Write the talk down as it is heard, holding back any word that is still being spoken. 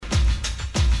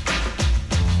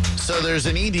So there's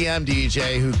an EDM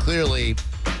DJ who clearly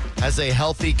has a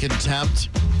healthy contempt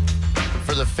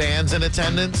for the fans in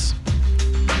attendance.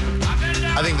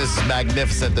 I think this is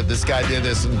magnificent that this guy did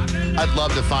this, and I'd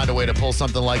love to find a way to pull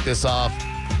something like this off.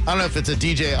 I don't know if it's a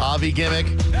DJ Avi gimmick.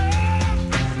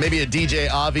 Maybe a DJ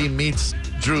Avi meets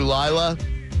Drew Lila.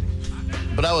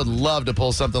 But I would love to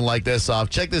pull something like this off.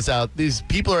 Check this out. These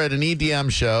people are at an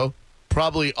EDM show,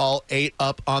 probably all 8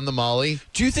 up on the Molly.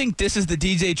 Do you think this is the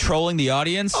DJ trolling the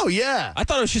audience? Oh, yeah. I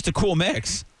thought it was just a cool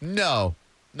mix. No,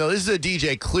 this is a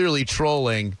DJ clearly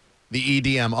trolling the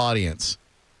EDM audience.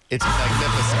 It's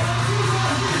magnificent.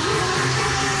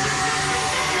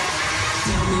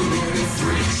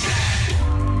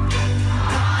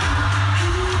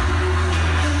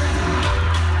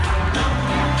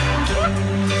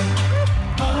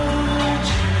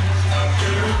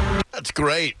 That's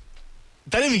great.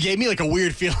 That even gave me like a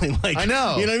weird feeling. Like, I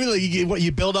know. You know what I mean? Like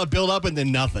you build up, and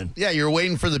then nothing. Yeah, you're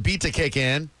waiting for the beat to kick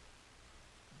in.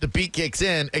 The beat kicks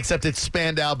in, except it's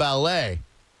Spandau Ballet.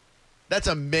 That's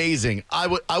amazing. I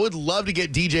would love to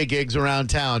get DJ gigs around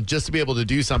town just to be able to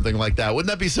do something like that. Wouldn't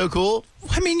that be so cool?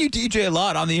 I mean, you DJ a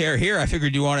lot on the air here. I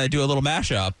figured you want to do a little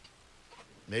mashup.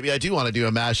 Maybe I do want to do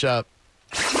a mashup.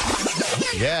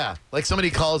 Yeah. Like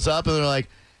somebody calls up and they're like,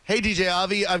 hey, DJ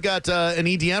Avi, I've got an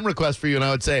EDM request for you. And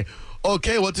I would say,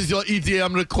 okay, what is your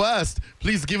EDM request?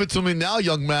 Please give it to me now,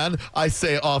 young man, I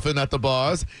say often at the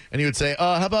bars. And he would say,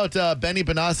 how about Benny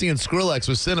Benassi and Skrillex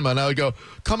with Cinema? And I would go,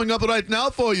 coming up right now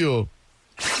for you.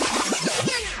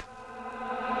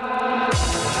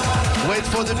 Wait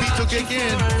for the beat to kick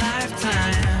in.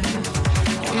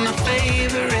 You're my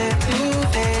favorite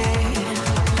movie.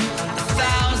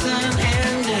 1,000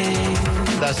 days.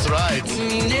 That's right. You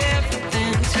mean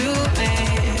everything to me.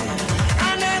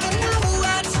 I never know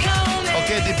what's coming.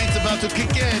 Okay, the beat's about to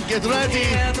kick in. Get ready.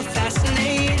 Ever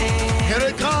fascinating. Here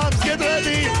it comes. Get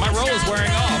ready. My roll is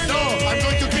wearing off. No, I'm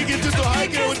going to kick it into high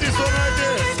gear with this one right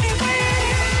there.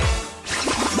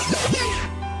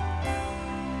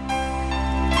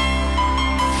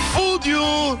 Fooled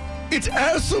you. It's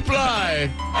Air Supply.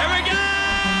 Here we go!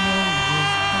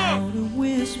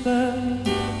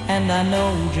 And I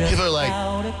know just People are like,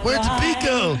 where'd the beat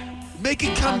go? Make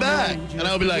it come back. And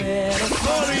I'll be like,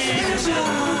 sorry.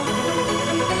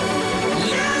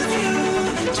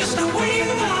 just the way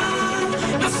you are.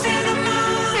 My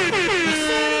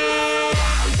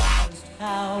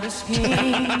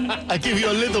I give you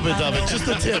a little bit of it, just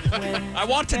a tip. I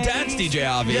want to dance, DJ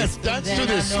Avi. Yes, dance to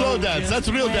this, slow dance. That's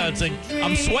real dancing.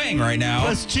 I'm swaying right now.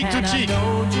 Press cheek to cheek.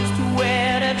 Oh,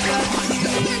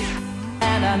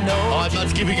 I'm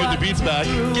not giving you the beats back.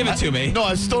 Give it to me. No,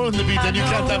 I've stolen the beat and you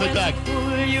can't have it back.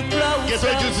 Get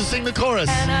ready to sing the chorus.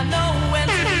 And now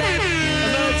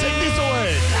take this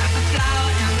away.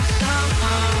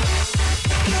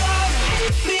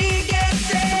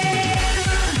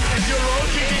 Is your roll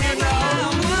kicking in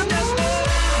now?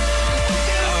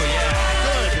 Oh, yeah.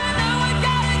 Good.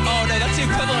 Oh, no, that's the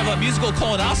equivalent of a musical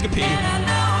colonoscopy.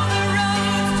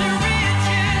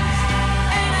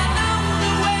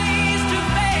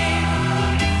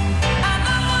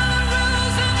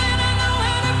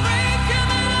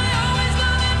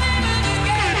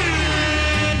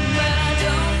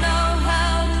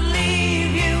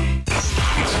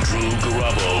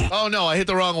 Oh, no, I hit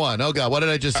the wrong one. Oh, God, what did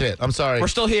I just hit? I'm sorry. We're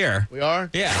still here. We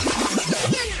are? Yeah.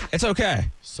 It's okay.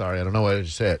 Sorry, I don't know what I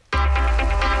just hit. There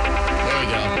we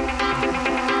go.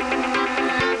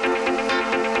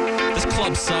 This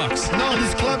club sucks. No,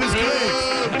 this club is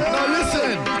great. No,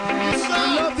 listen.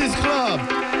 I love this club.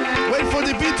 Wait for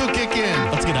the beat to kick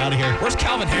in. Let's get out of here. Where's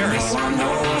Calvin Harris? Here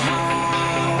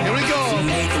we go.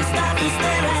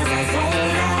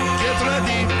 Get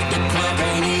ready.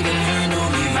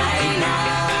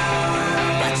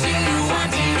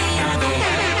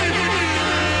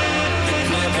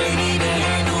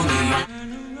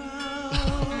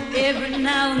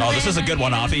 Oh, this is a good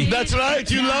one, Avi. That's right.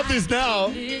 You love this now.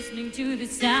 Listening to the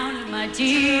sound of my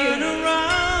tears.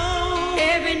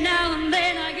 Every now and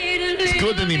then I get a It's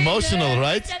good and emotional,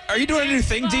 right? Are you doing a new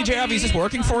thing, DJ Avi? Is this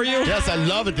working for you? Yes, I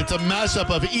love it. It's a mashup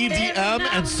of EDM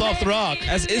and soft rock.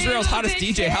 As Israel's hottest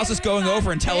DJ, how's this going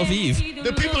over in Tel Aviv?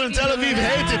 The people in Tel Aviv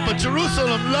hate it, but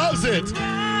Jerusalem loves it.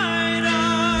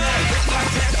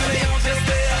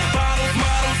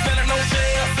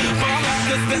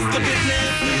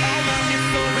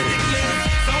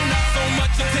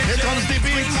 Here comes the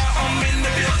beat.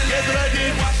 Get ready.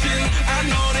 I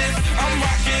know this. I'm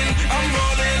rocking. I'm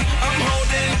rolling. I'm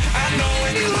holding. I know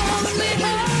it. You hold me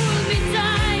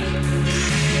tight.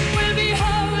 We'll be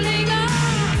holding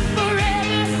on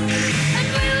forever. And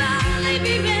we'll only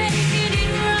be making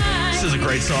it right. This is a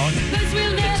great song. 'Cause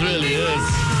we'll never It really be is. wrong.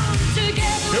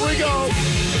 together. Here we go.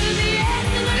 To the end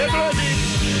of the Get road. ready.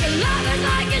 Your love is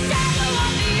like a shadow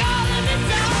on the all of the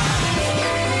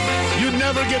time. You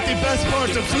never get the best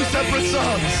part of two separate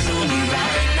songs.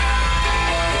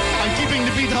 I'm keeping the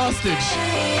beat hostage.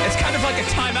 It's kind of like a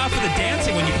timeout for the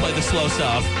dancing when you play the slow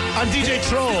stuff. I'm DJ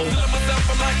Troll.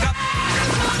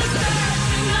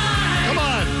 Come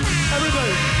on,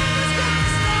 everybody.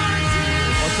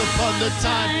 Once upon a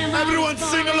time. Everyone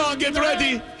sing along, get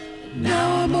ready.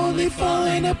 Now I'm only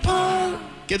falling apart.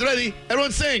 Get ready.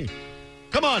 Everyone sing.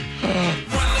 Come on.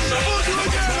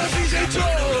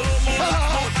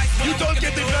 You don't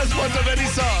get the best part of any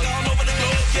song.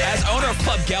 As owner of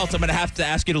Club Gelt, I'm going to have to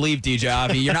ask you to leave, DJ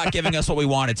Avi. You're not giving us what we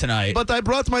wanted tonight. But I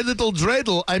brought my little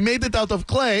dreidel. I made it out of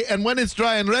clay, and when it's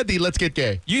dry and ready, let's get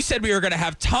gay. You said we were going to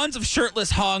have tons of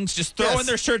shirtless hunks just throwing Yes.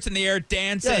 their shirts in the air,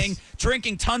 dancing, Yes.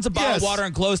 drinking tons of bottled Yes. water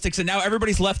and glow sticks, and now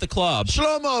everybody's left the club.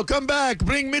 Shlomo, come back.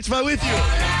 Bring Mitzvah with you.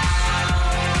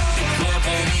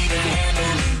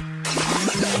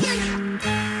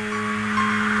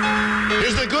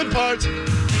 Here's the good part.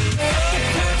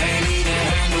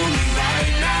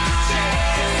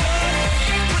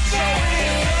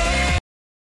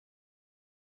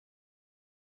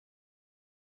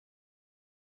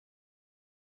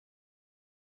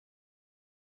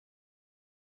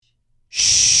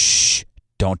 Shh.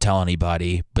 Don't tell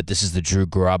anybody, but this is the Drew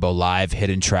Garabo live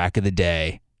hidden track of the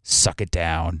day. Suck it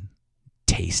down.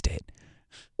 Taste it.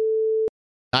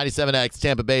 97X,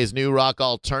 Tampa Bay's new rock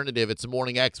alternative. It's the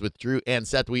Morning X with Drew and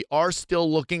Seth. We are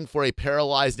still looking for a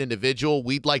paralyzed individual.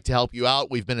 We'd like to help you out.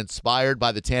 We've been inspired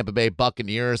by the Tampa Bay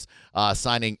Buccaneers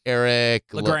signing Eric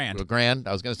LeGrand.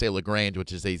 I was going to say LaGrange,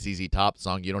 which is a ZZ Top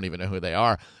song. You don't even know who they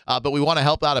are. But we want to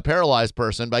help out a paralyzed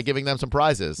person by giving them some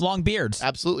prizes. Long beards.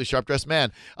 Absolutely, sharp-dressed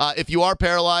man. If you are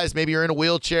paralyzed, maybe you're in a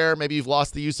wheelchair, maybe you've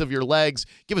lost the use of your legs,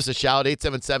 give us a shout,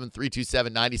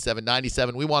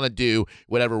 877-327-9797. We want to do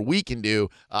whatever we can do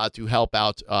to help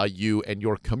out you and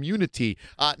your community.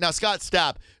 Now, Scott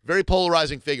Stapp, very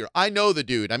polarizing figure. I know the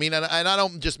dude. I mean, and I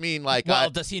don't just mean like... Well,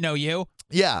 does he know you?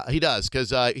 Yeah, he does,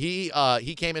 because he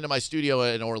came into my studio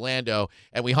in Orlando,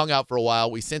 and we hung out for a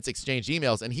while. We since exchanged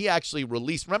emails, and he actually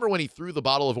released... Remember when he threw the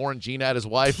bottle of Orangina at his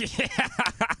wife?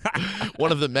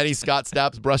 One of the many Scott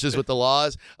Stapp's brushes with the law.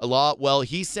 Well,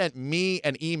 he sent me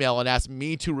an email and asked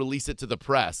me to release it to the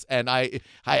press, and I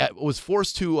was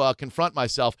forced to confront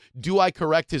myself. Do I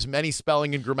correct his many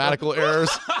spelling and grammatical errors?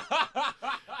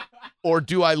 Or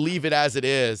do I leave it as it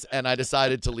is? And I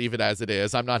decided to leave it as it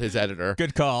is. I'm not his editor.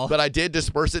 Good call. But I did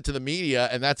disperse it to the media,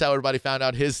 and that's how everybody found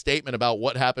out his statement about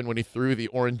what happened when he threw the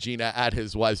Orangina at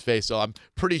his wife's face. So I'm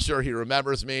pretty sure he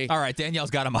remembers me. All right, Danielle's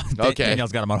got him on. Okay.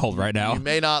 Danielle's got him on hold right now. You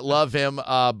may not love him,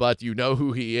 but you know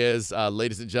who he is.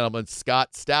 Ladies and gentlemen,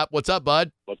 Scott Stapp. What's up,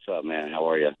 bud? What's up, man? How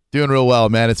are you? Doing real well,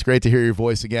 man. It's great to hear your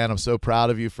voice again. I'm so proud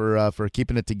of you for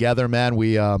keeping it together, man.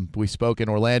 We spoke in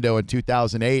Orlando in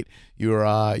 2008.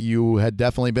 You had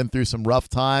definitely been through some rough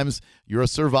times. You're a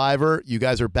survivor. You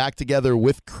guys are back together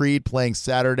with Creed playing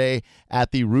Saturday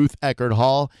at the Ruth Eckerd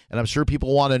Hall, and I'm sure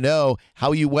people want to know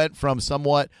how you went from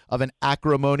somewhat of an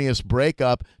acrimonious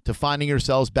breakup to finding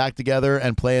yourselves back together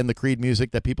and playing the Creed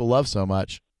music that people love so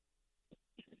much.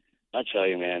 I tell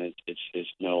you, man, it's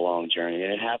no long journey,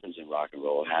 and it happens in rock and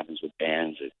roll. It happens with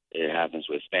bands. It happens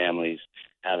with families.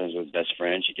 It happens with best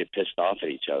friends. You get pissed off at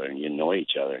each other and you annoy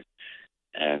each other,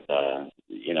 and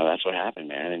that's what happened,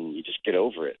 man. And you just get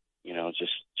over it.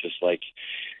 Just like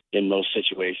in most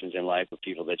situations in life with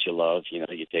people that you love, you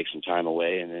take some time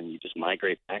away, and then you just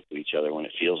migrate back to each other when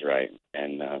it feels right.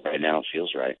 And right now, it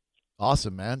feels right.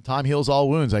 Awesome, man. Time heals all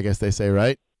wounds, I guess they say,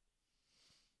 right?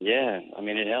 Yeah, I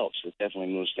mean, it helps. It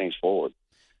definitely moves things forward.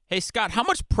 Hey, Scott, how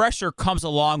much pressure comes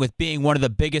along with being one of the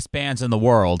biggest bands in the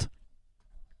world?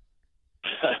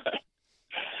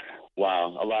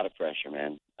 Wow, a lot of pressure,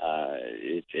 man.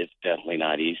 It's definitely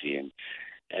not easy, and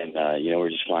we're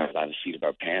just flying by the seat of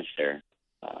our pants there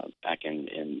back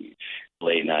in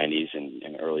late '90s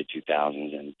and early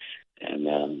 2000s, and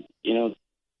a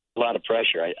lot of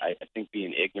pressure. I think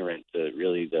being ignorant to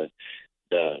really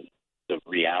the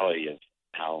reality of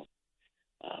how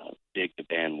big the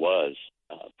band was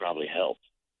probably helped,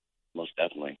 most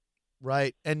definitely.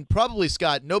 Right. And probably,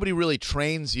 Scott, nobody really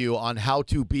trains you on how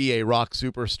to be a rock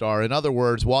superstar. In other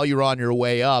words, while you're on your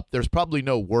way up, there's probably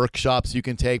no workshops you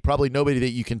can take, probably nobody that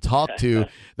you can talk to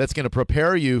that's going to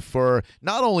prepare you for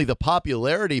not only the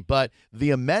popularity, but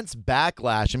the immense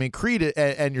backlash. I mean, Creed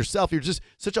and yourself, you're just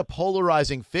such a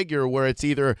polarizing figure where it's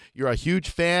either you're a huge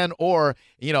fan or,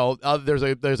 there's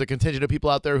a contingent of people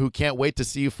out there who can't wait to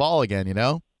see you fall again,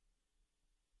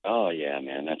 Oh, yeah,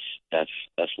 man, that's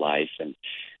life.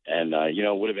 And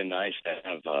it would have been nice to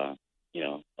have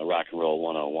a rock and roll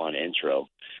 101 intro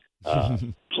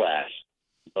class.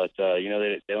 But,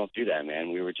 they don't do that,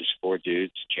 man. We were just 4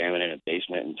 dudes jamming in a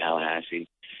basement in Tallahassee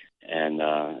and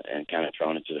kind of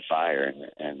throwing it to the fire.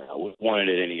 And we wanted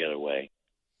it any other way.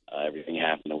 Everything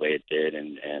happened the way it did,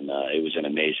 and it was an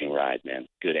amazing ride, man,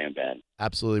 good and bad.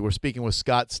 Absolutely. We're speaking with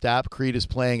Scott Stapp. Creed is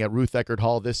playing at Ruth Eckerd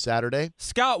Hall this Saturday.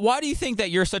 Scott, why do you think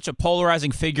that you're such a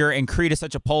polarizing figure and Creed is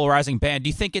such a polarizing band? Do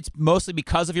you think it's mostly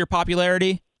because of your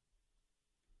popularity?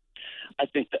 I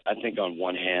think on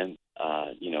one hand,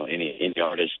 any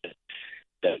artist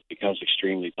that becomes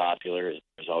extremely popular,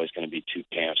 there's always going to be 2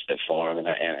 camps that form, and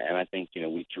I think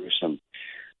we threw some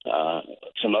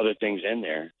other things in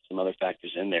there, some other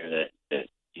factors in there that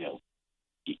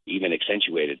even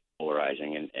accentuated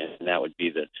polarizing, and that would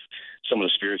be some of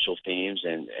the spiritual themes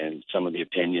and some of the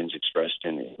opinions expressed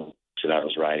in the books that I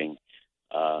was writing.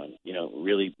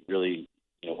 Really,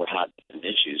 were hot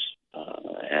issues,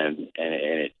 and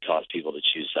it caused people to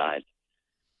choose sides.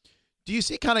 Do you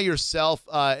see kind of yourself,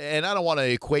 and I don't want to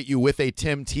equate you with a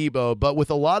Tim Tebow, but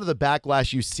with a lot of the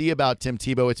backlash you see about Tim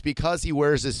Tebow, it's because he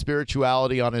wears his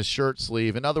spirituality on his shirt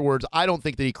sleeve. In other words, I don't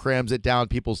think that he crams it down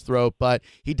people's throat, but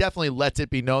he definitely lets it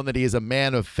be known that he is a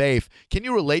man of faith. Can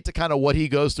you relate to kind of what he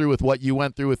goes through with what you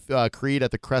went through with Creed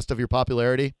at the crest of your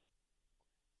popularity?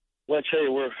 Well, I tell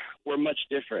you, we're much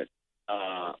different.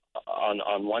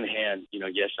 On one hand,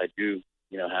 yes, I do,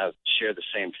 share the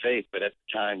same faith, but at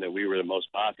the time that we were the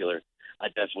most popular, I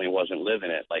definitely wasn't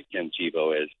living it like Tim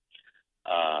Tebow is.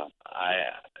 I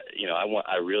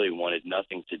really wanted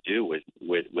nothing to do with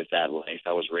that life.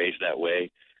 I was raised that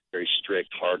way, very strict,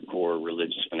 hardcore,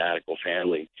 religious, fanatical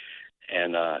family,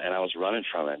 and I was running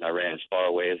from it. I ran as far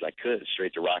away as I could,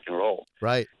 straight to rock and roll.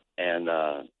 Right. And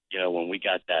when we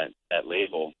got that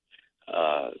label,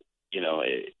 I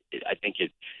think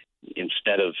it,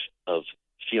 instead of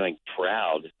feeling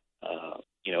proud,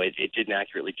 it didn't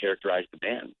accurately characterize the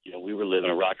band. We were living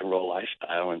a rock and roll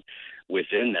lifestyle, and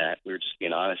within that, we were just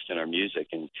being honest in our music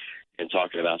and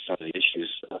talking about some of the issues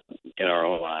in our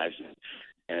own lives,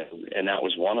 and that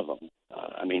was one of them.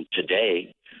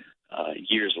 Today,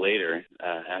 years later,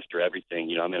 after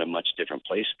everything, I'm in a much different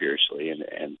place spiritually,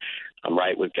 and I'm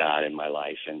right with God in my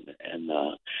life, and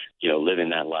living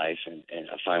that life, and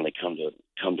I finally come to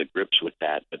grips with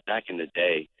that. But back in the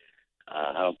day,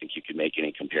 I don't think you could make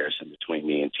any comparison between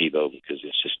me and Tebow, because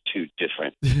it's just two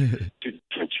different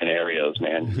scenarios,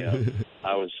 man.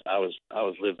 I was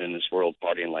living in this world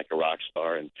partying like a rock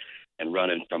star and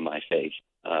running from my faith.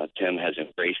 Tim has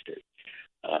embraced it,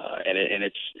 and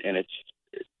it's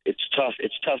tough.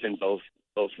 It's tough in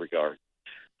both regards,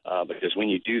 because when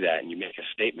you do that and you make a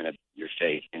statement of your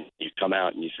faith and you come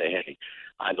out and you say, "Hey,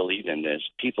 I believe in this,"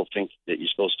 people think that you're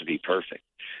supposed to be perfect.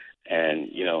 And,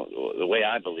 the way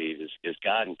I believe is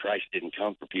God and Christ didn't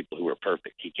come for people who were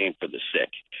perfect. He came for the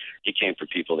sick. He came for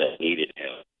people that needed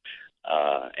him.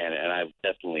 And I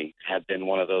definitely have been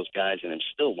one of those guys, and I'm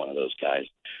still one of those guys.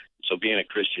 So being a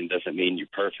Christian doesn't mean you're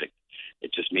perfect.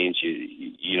 It just means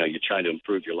you're trying to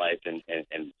improve your life, and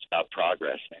it's about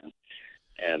progress, man.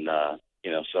 And,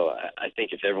 so I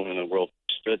think if everyone in the world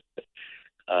stood,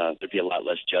 there'd be a lot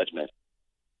less judgment.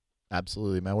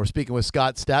 Absolutely, man. We're speaking with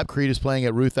Scott Stapp. Creed is playing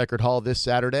at Ruth Eckerd Hall this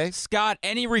Saturday. Scott,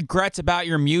 any regrets about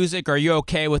your music? Are you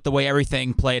okay with the way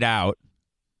everything played out?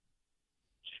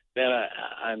 Man,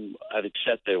 I've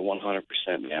accepted 100%,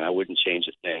 man. I wouldn't change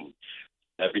a thing.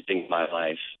 Everything in my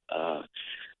life,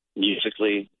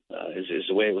 musically, is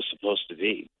the way it was supposed to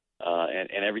be.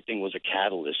 And everything was a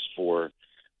catalyst for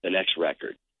the next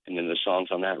record. And then the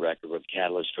songs on that record were the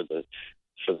catalyst for the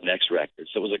next record.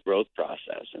 So it was a growth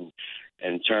process. And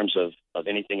in terms of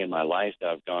anything in my life that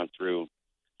I've gone through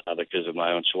because of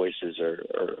my own choices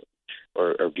or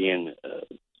being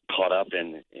caught up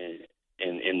in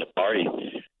the party,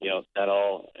 that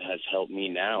all has helped me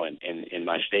now in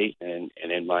my faith and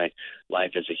in my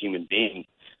life as a human being.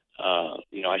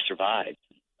 I survived,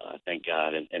 thank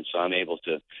God. And so I'm able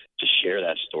to share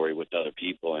that story with other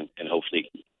people and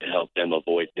hopefully help them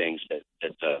avoid things that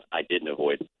I didn't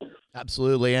avoid.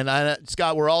 Absolutely. And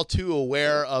Scott, we're all too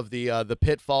aware of the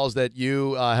pitfalls that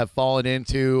you have fallen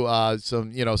into,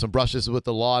 some brushes with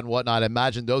the law and whatnot. I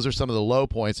imagine those are some of the low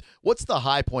points. What's the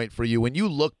high point for you when you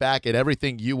look back at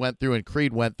everything you went through and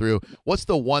Creed went through? What's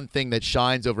the one thing that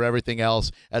shines over everything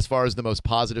else as far as the most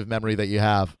positive memory that you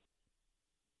have?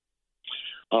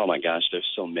 Oh my gosh, there's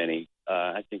so many.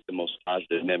 I think the most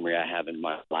positive memory I have in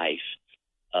my life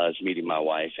is meeting my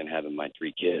wife and having my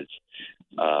 3 kids.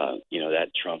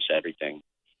 That trumps everything.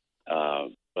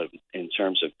 But in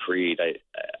terms of Creed,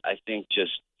 I think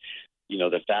just,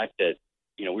 the fact that,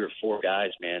 we were 4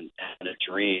 guys, man, having a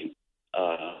dream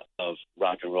of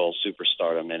rock and and roll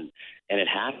superstardom, and it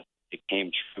happened. It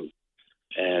came true.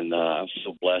 And I'm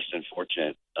so blessed and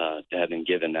fortunate to have been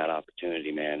given that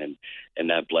opportunity, man, and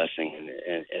that blessing,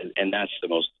 and that's the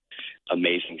most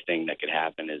amazing thing that could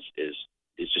happen is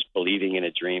just believing in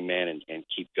a dream, man, and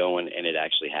keep going, and it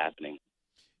actually happening.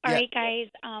 All right, guys,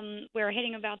 we're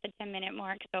hitting about the 10-minute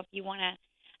mark, so if you want to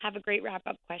have a great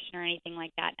wrap-up question or anything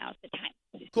like that, now's the time.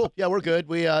 Cool. Yeah, we're good.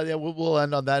 We'll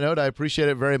end on that note. I appreciate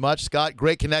it very much, Scott.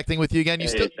 Great connecting with you again.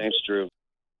 Thanks, Drew.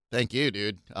 Thank you,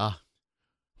 dude.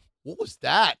 What was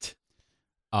that?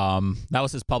 That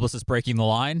was his publicist breaking the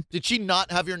line. Did she not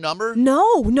have your number?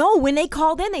 No. When they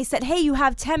called in, they said, hey, you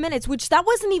have 10 minutes, which that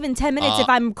wasn't even 10 minutes if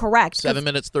I'm correct. 7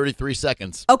 minutes, 33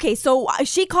 seconds. Okay, so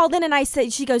she called in and I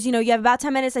said, she goes, you have about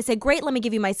 10 minutes. I said, great, let me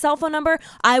give you my cell phone number.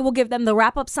 I will give them the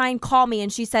wrap-up sign. Call me.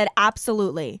 And she said,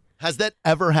 absolutely. Has that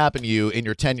ever happened to you in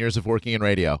your 10 years of working in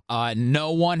radio?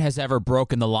 No one has ever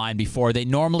broken the line before. They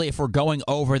normally, if we're going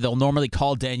over, they'll normally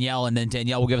call Danielle, and then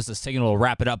Danielle will give us a signal to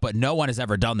wrap it up, but no one has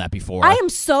ever done that before. I am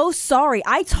so sorry.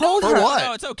 I told her. For what?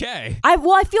 No, it's okay.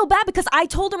 I feel bad because I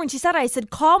told her when she said it, I said,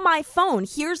 call my phone.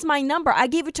 Here's my number. I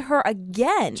gave it to her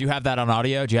again. Do you have that on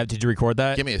audio? Did you record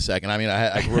that? Give me a second. I mean,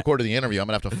 I recorded the interview. I'm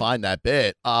going to have to find that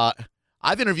bit.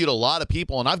 I've interviewed a lot of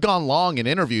people, and I've gone long in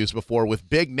interviews before with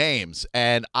big names,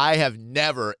 and I have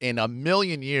never in a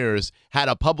million years had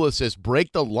a publicist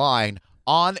break the line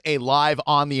on a live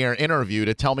on-the-air interview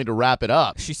to tell me to wrap it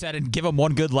up. She said, and give him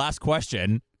one good last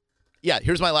question. Yeah,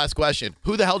 here's my last question.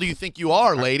 Who the hell do you think you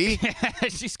are, lady?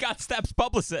 She's Scott Stapp's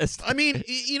publicist. I mean,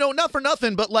 not for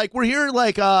nothing, but we're here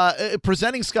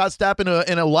presenting Scott Stapp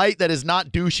in a light that is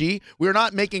not douchey. We're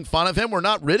not making fun of him. We're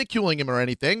not ridiculing him or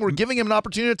anything. We're giving him an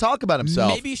opportunity to talk about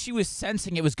himself. Maybe she was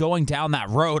sensing it was going down that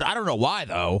road. I don't know why,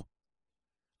 though.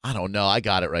 I don't know. I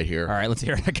got it right here. All right, let's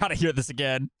hear it. I got to hear this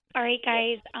again. All right,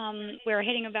 guys, we're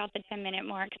hitting about the 10-minute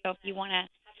mark, so if you want to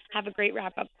have a great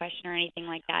wrap-up question or anything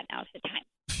like that, now's the time.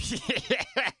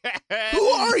 Who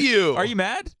are you? Are you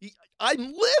mad?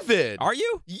 I'm livid. Are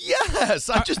you? Yes.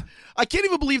 I can't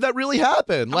even believe that really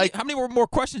happened. How many more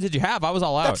questions did you have? I was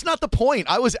all out. That's not the point.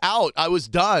 I was out. I was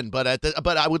done. But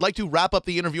I would like to wrap up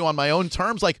the interview on my own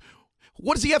terms.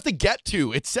 What does he have to get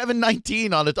to? It's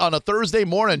 7:19 on a Thursday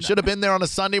morning. Should have been there on a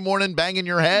Sunday morning banging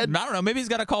your head. I don't know. Maybe he's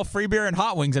got to call Free Beer and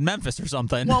Hot Wings in Memphis or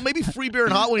something. Well, maybe Free Beer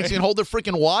and Hot Wings can hold their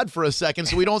freaking wad for a second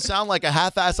so we don't sound like a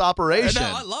half-ass operation.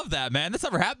 No, I love that, man. That's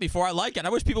never happened before. I like it. I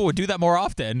wish people would do that more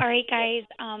often. All right, guys,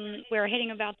 we're hitting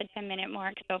about the 10-minute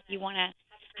mark, so if you want to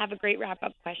have a great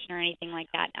wrap-up question or anything like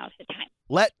that, now's the time.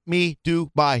 Let me do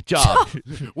my job.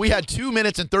 We had 2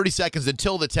 minutes and 30 seconds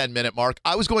until the 10-minute mark.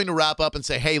 I was going to wrap up and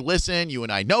say, hey, listen, you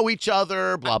and I know each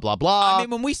other, blah, blah, blah. I mean,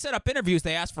 when we set up interviews,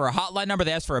 they ask for a hotline number,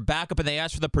 they ask for a backup, and they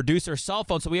ask for the producer's cell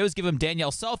phone. So we always give them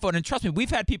Danielle's cell phone. And trust me, we've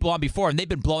had people on before, and they've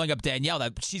been blowing up Danielle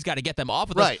that she's got to get them off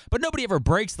with us. But nobody ever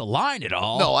breaks the line at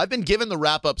all. No, I've been given the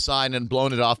wrap-up sign and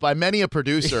blown it off by many a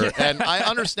producer. And I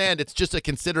understand it's just a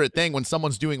considerate thing when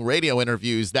someone's doing radio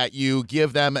interviews that you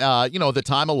give them, the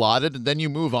time allotted, and then you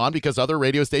move on because other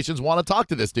radio stations want to talk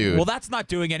to this dude. Well, that's not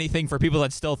doing anything for people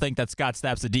that still think that Scott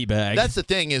Stapp's a D-bag. That's the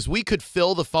thing is we could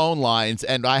fill the phone lines,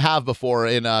 and I have before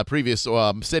in previous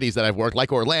cities that I've worked,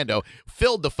 like Orlando,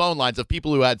 filled the phone lines of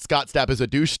people who had Scott Stapp as a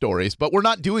douche stories. But we're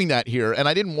not doing that here, and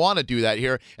I didn't want to do that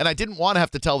here, and I didn't want to have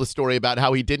to tell the story about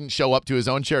how he didn't show up to his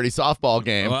own charity softball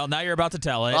game. Well, now you're about to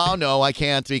tell it. Oh, no, I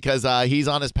can't because he's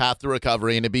on his path to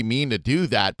recovery, and it'd be mean to do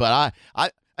that. But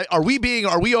Are we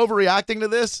overreacting to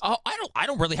this? Oh, I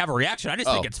don't really have a reaction. I just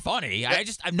think it's funny.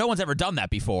 No one's ever done that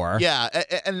before. Yeah,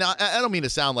 and I don't mean to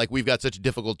sound like we've got such a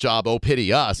difficult job. Oh,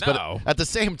 pity us! No. But at the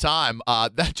same time,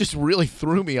 that just really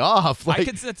threw me off.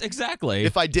 Exactly.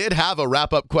 If I did have a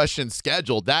wrap-up question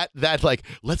scheduled, that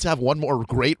let's have one more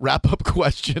great wrap-up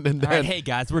question, and then all right, hey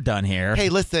guys, we're done here. Hey,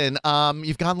 listen,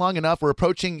 you've gone long enough. We're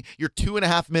approaching. You're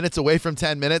 2.5 minutes away from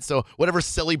 10 minutes. So whatever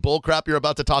silly bullcrap you're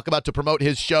about to talk about to promote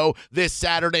his show this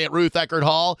Saturday at Ruth Eckerd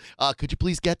Hall. Could you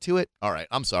please get to it? All right.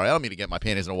 I'm sorry. I don't mean to get my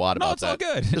panties in a wad about that. No, it's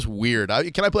all good. It's just weird.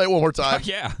 Can I play it one more time?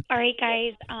 Yeah. All right,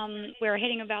 guys, we're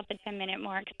hitting about the 10-minute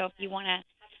mark, so if you want to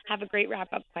have a great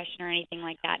wrap-up question or anything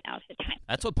like that, now's the time.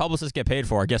 That's what publicists get paid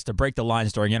for, I guess, to break the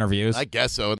lines during interviews. I guess so.